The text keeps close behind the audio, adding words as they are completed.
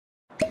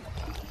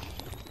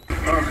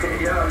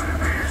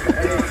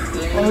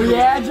Oh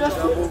yeah,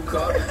 Justin.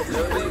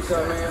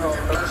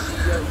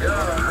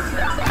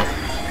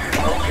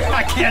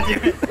 I can't do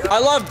it. I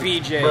love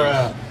BJ.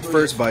 Bruh.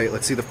 First bite.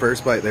 Let's see the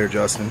first bite there,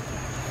 Justin.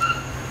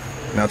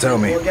 Now tell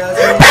me.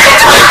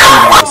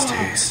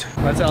 Taste.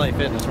 That's LA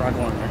Fitness, rock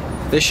one.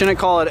 They shouldn't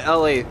call it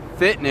LA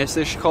Fitness.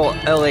 They should call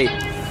it LA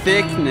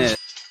Thickness.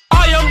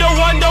 I am the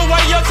one, the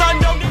way your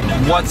son don't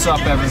need. What's up,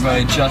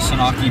 everybody?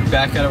 Justin Aki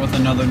back at it with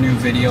another new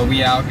video.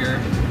 We out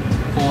here,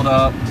 pulled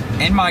up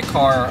in my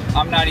car.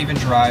 I'm not even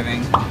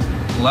driving.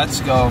 Let's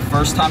go.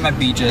 First time at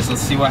BJ's.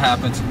 Let's see what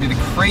happens. It'll be the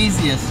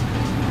craziest,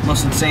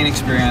 most insane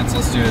experience.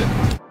 Let's do it.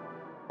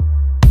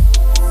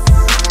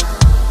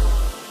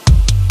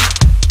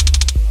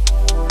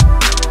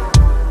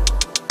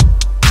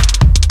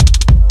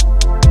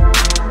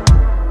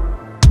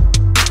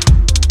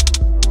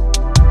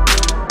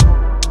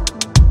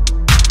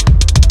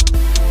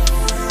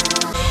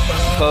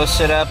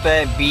 Posted up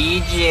at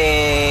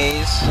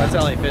BJ's. That's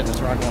LA Fitness,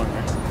 rock one.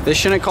 They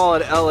shouldn't call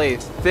it LA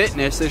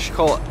Fitness, they should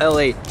call it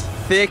LA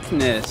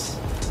Thickness.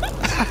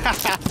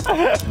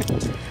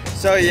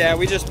 So yeah,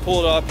 we just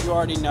pulled up. You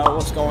already know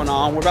what's going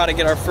on. We're about to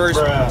get our first,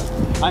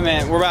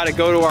 we're about to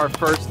go to our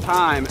first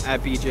time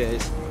at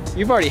BJ's.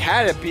 You've already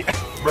had it,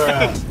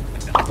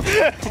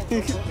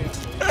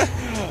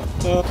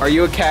 Are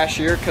you a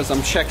cashier? Because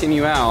I'm checking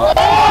you out.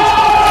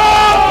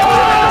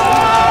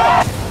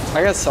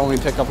 I got so many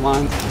pickup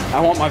lines. I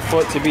want my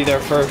foot to be there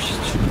first.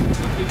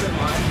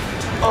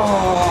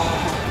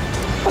 Oh.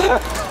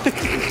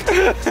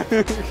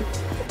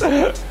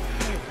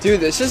 Dude,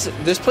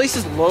 this place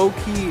is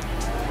low-key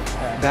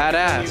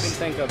badass.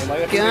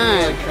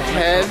 God,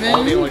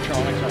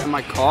 heaven.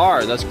 My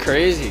car, that's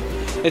crazy.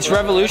 It's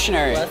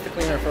revolutionary. That's the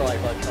cleaner for like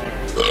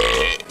electronics.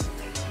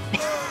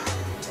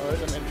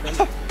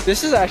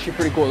 This is actually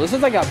pretty cool. This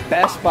is like a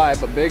Best Buy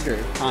but bigger,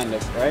 kind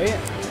of, right?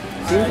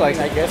 Seems like,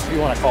 I guess if you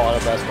want to call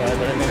it a Best Buy,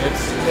 but I mean,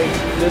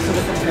 this is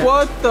a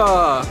what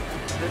the?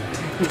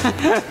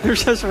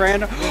 There's just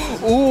random.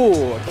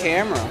 Ooh, a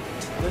camera.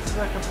 This is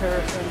a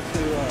comparison to.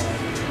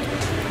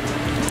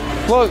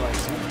 Look.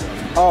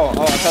 Oh,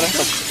 I thought it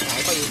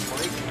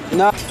was.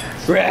 No.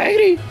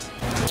 Ready?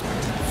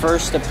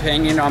 First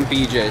opinion on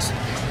BJ's.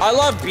 I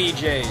love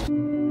BJ's.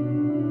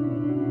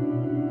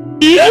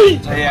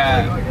 So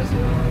yeah.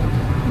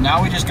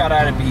 Now we just got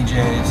out of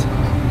BJ's.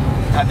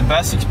 Had the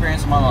best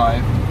experience of my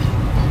life.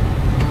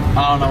 I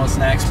don't know what's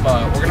next,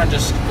 but we're gonna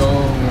just go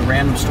to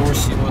random stores,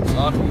 see what's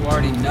up. You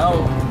already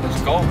know.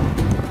 Let's go.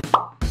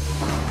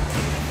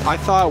 I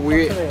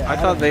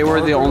thought they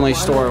were the only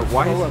store.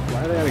 Why are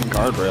they having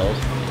guardrails?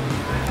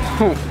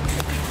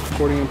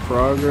 Recording in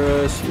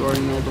progress. You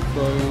already know the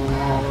plug on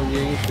all the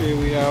game shit.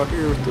 We out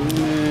here with the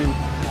men.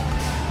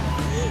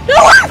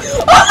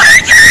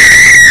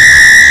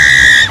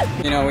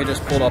 You know, we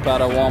just pulled up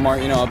out of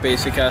Walmart. You know, a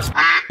basic ass.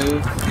 And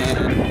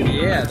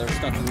yeah, there's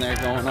nothing there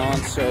going on,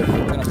 so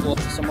we're gonna pull up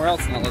to somewhere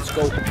else now. Let's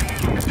go.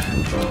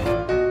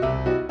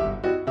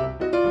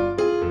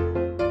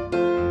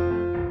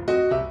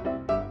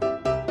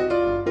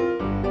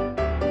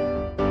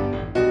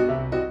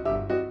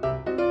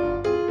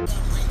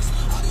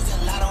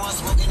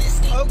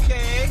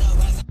 Okay.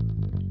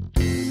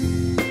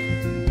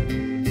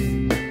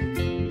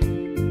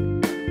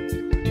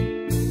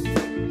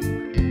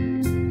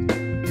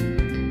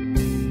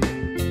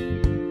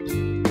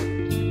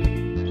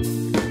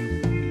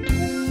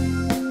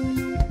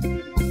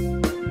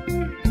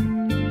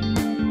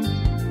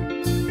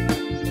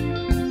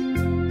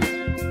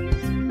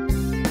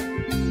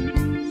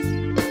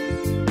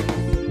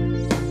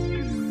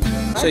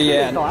 So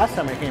yeah, the last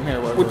time I came here,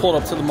 we pulled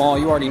up to the mall.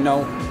 You already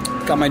know.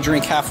 Got my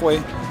drink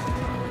halfway.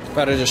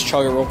 About to just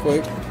chug it real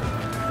quick. Do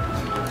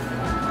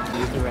you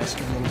use the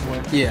restroom real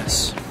quick?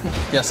 Yes.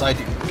 Yes, I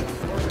do.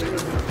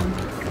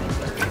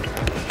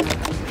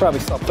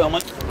 Probably stop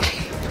filming.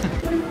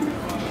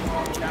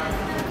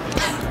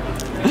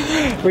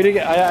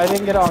 I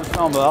didn't get on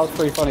film, but that was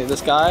pretty funny.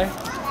 This guy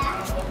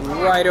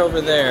right over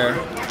there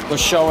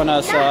was showing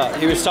us,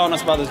 he was telling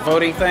us about this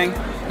voting thing.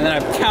 And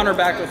then I countered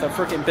back with a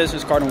freaking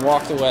business card and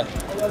walked away.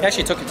 He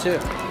actually took it too.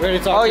 We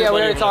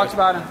already talked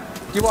about him.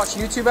 Do you watch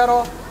YouTube at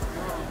all?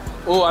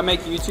 Oh, I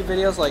make YouTube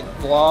videos like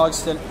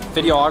vlogs,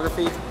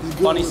 videography,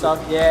 funny stuff.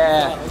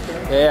 Yeah.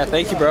 Yeah,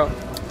 thank you, bro.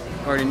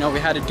 Already know we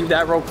had to do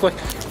that real quick.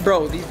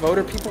 Bro, these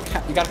voter people,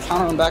 you gotta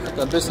counter them back with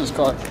the business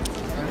card.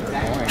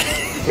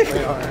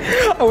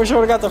 I wish I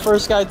would've got the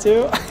first guy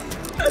too.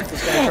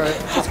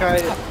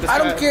 I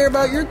don't care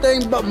about your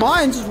thing, but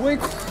mine's is way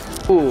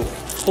cool. Ooh.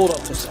 Pulled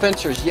up to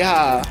Spencer's,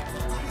 yeah.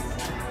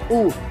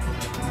 Ooh,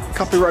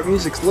 copyright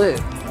music's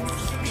lit.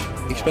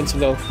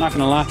 Expensive though, not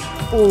gonna lie.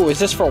 Ooh, is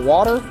this for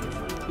water?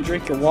 You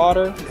drink your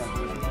water.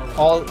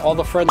 All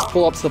the friends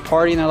pull up to the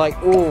party and they're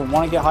like, ooh,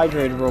 wanna get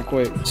hydrated real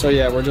quick. So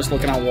yeah, we're just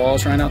looking at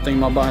walls right now, thinking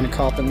about buying a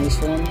cop in this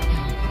one.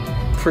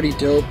 Pretty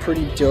dope,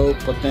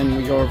 but then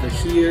we go over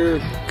here,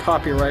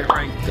 copyright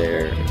right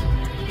there.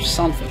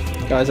 Something.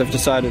 Guys, I've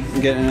decided I'm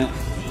getting it.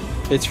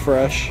 It's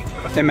fresh.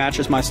 It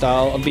matches my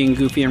style of being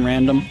goofy and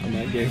random. And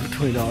that gave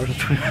 $20 or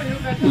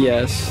 $20.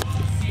 Yes.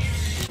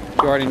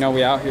 You already know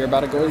we out here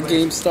about to go to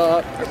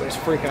GameStop. Everybody's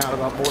freaking out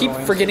about Keep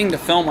forgetting to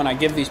film when I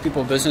give these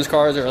people business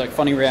cards or like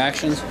funny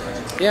reactions.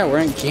 Yeah, we're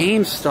in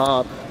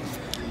GameStop.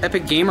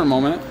 Epic gamer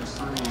moment.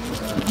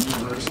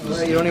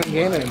 You don't even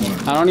game anymore.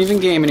 I don't even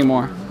game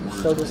anymore.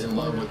 So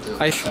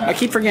disappointed. I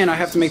keep forgetting I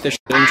have to make this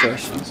shit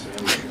interesting.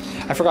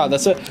 I forgot.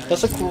 That's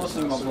the coolest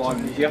thing about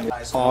vlogging. You have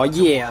to, oh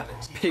yeah,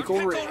 Pickle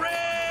Rick.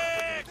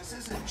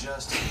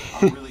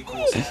 I'm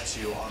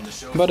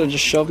about to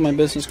just shove my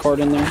business card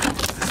in there.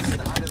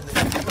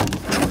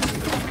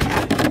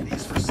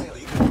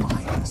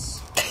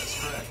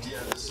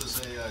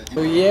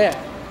 Oh yeah.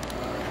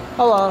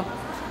 Hello.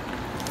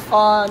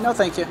 No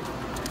thank you.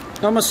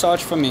 No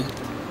massage for me.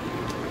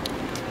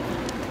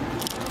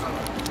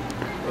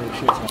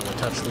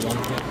 Touch the one.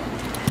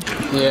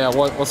 Yeah,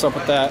 what's up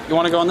with that? You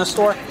want to go in this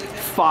store?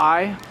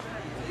 Fi.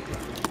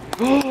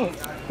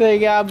 They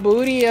got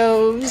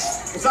bootios.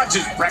 It's not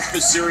just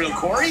breakfast cereal,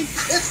 Corey.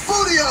 It's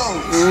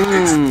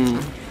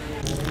bootios.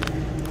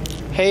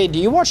 Hey, do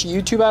you watch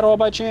YouTube at all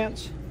by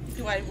chance?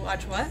 Do I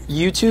watch what?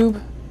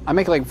 YouTube. I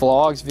make like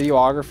vlogs,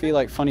 videography,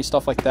 like funny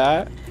stuff like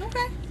that.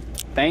 Okay.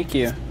 Thank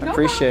you. I No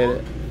appreciate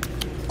it.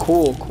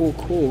 Cool, cool,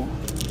 cool.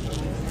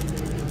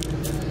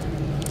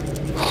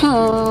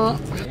 Huh.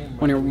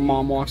 When your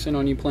mom walks in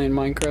on you playing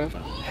Minecraft?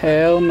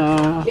 Hell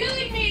nah.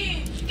 Killing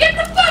me! Get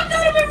the fuck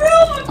out of my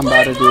room! I'm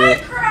about to do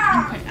it.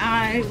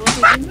 I will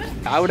take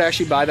it. I would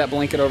actually buy that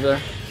blanket over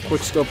there.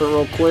 Quick scope it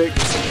real quick.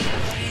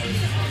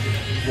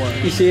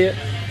 What? You see it?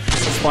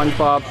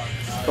 SpongeBob.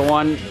 The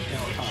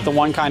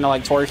one kind of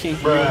like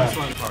twerking.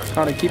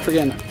 God, I keep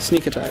forgetting.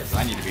 Sneak attack.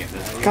 I need to be in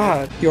this.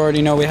 God, you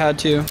already know we had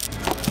to.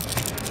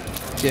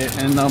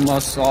 Get in the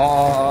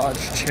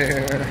massage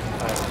chair.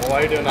 Why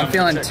are you doing that? I'm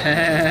feeling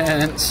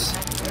tense.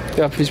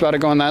 Yep, he's about to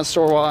go in that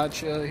store while I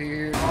chill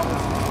here.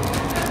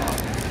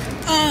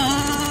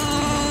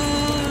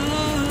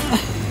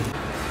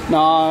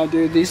 Nah,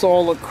 dude, these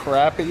all look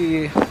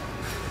crappy.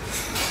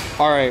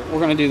 Alright, we're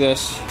gonna do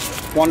this.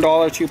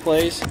 $1, 2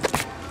 plays.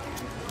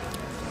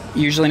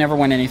 Usually never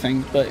win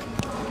anything, but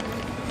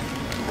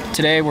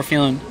today we're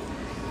feeling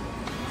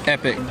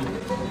epic.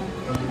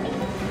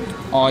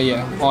 Oh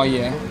yeah, oh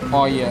yeah,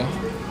 oh yeah.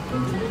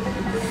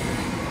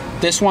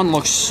 This one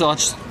looks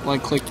such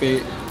like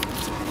clickbait.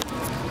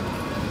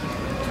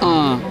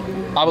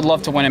 I would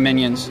love to win at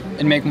Minions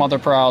and make Mother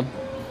proud.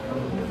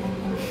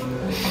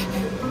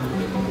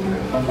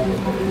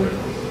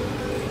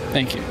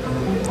 Thank you.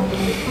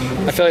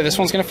 I feel like this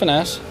one's gonna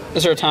finesse.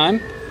 Is there a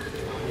time?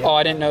 Oh,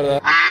 I didn't know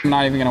that. I'm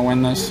not even gonna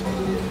win this.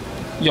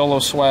 YOLO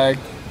swag.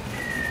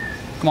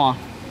 Come on.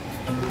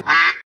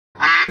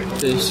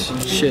 This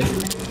shit.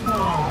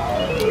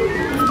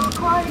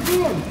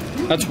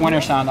 That's winner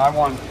sound. I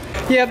won.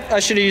 Yep, I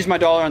should have used my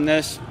dollar on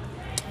this.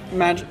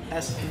 Imagine.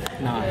 That's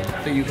not.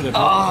 So you could have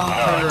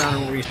turned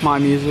around and reached. My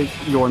music,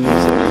 your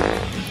music.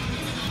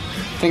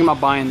 Thinking about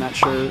buying that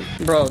shirt.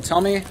 Bro, tell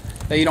me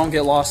that you don't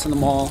get lost in the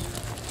mall.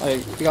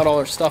 Like, we got all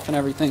our stuff and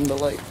everything, but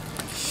like,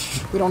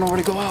 we don't know where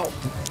to go out.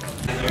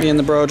 Me and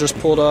the bro just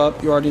pulled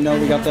up. You already know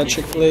we got that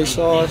Chick-fil-A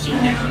sauce.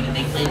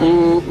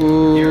 Ooh,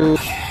 ooh.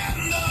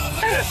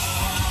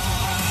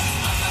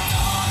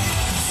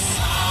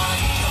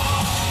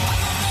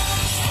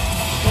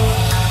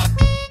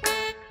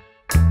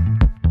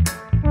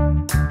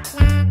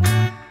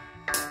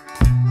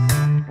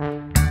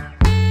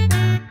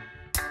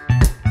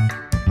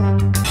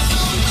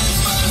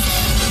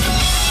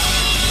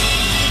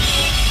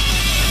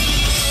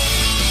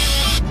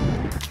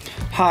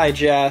 Hi,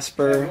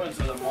 Jasper.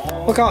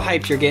 Look how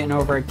hyped you're getting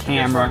over a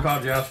camera. I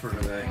called Jasper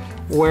today.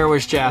 Where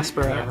was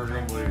Jasper at? Never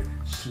gonna believe.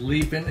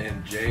 Sleeping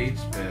in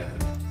Jade's bed.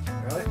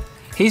 Really?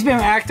 He's been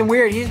acting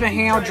weird. He's been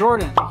hanging out with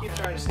Jordan. Keep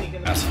trying to sneak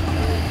in.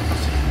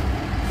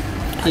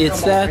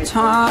 It's that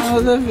time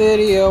of the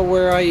video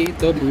where I eat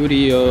the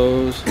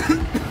bootios.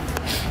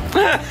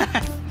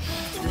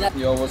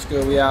 Yo, what's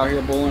good? We out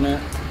here bulling it.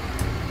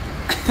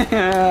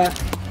 Yeah.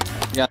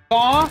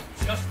 Aw.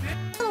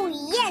 Oh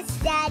yes,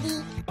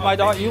 Daddy. My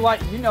dog, you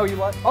like.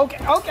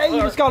 Okay,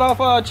 you just got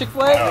off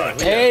Chick-fil-A?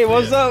 Hey,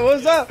 what's up,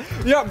 what's up?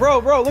 Yeah, bro,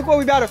 look what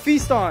we about to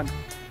feast on.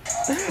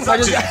 It's not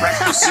just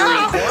breakfast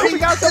cereal, Corey. We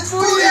got some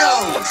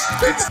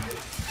bootios.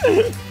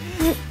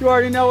 You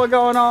already know what's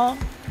going on.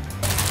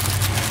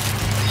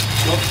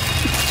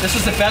 This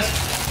is the best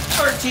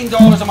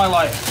 $13 of my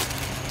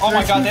life. Oh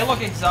my god, they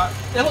look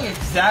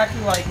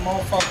exactly like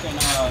motherfucking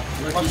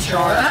Lucky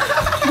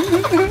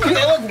Charms. Dude,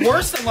 they look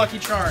worse than Lucky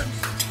Charms.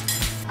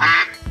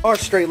 Or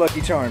straight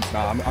Lucky Charms.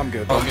 Nah, I'm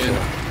good. Oh, good.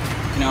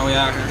 You know, we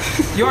out here.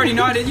 You already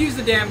know I didn't use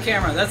the damn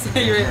camera. That's zoom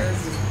in.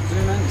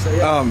 So,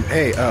 yeah.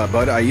 Hey,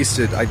 bud, I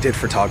did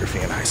photography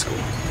in high school.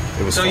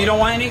 It was So fun. you don't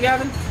want any,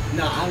 Gavin?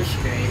 No, I'm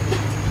straight.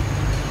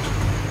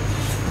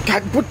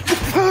 God, what the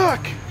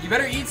fuck? You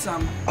better eat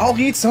some. I'll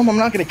eat some. I'm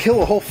not gonna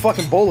kill a whole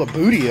fucking bowl of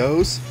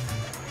bootios.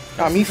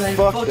 Got me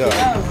fucked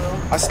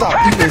up. I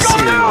stopped eating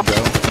cereal,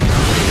 bro.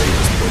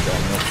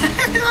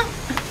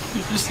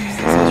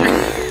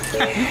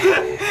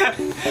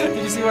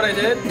 Did you see what I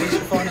did?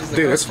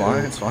 Dude, it's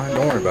fine. It's fine.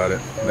 Don't worry about it.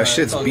 That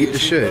shit's beat to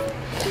shit.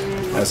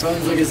 That's,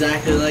 Phones look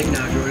exactly like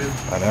now, Jordan.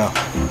 I know.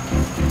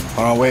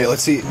 Hold on, wait.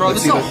 Let's see. Bro,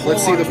 let's this see is the a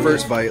let's see the hard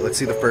first bite. Let's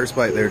see the first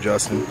bite there,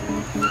 Justin.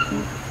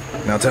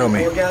 Now tell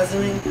me,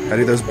 Orgasming. how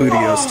do those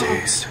bootios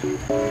taste?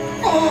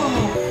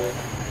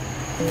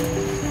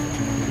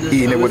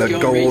 Eating it with a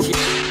gold.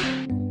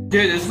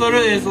 Dude, this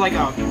literally is like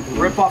a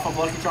rip-off of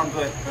Lucky Charms,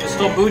 but it's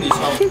still booty,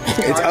 so...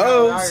 It's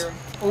O's.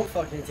 Oh,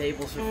 fucking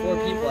tables for 4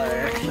 people that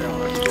are extra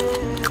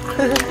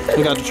on.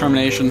 We got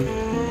determination.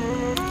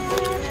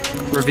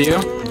 Review.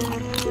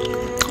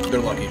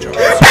 They're Lucky Charms.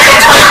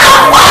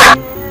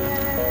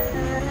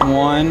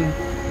 1.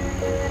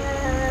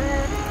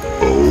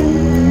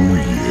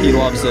 He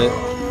loves it.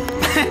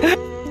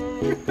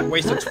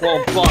 Wasted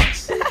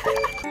 $12.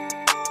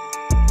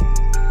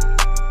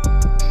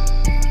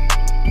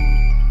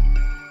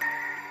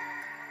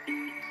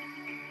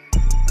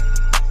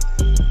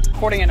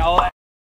 Recording in all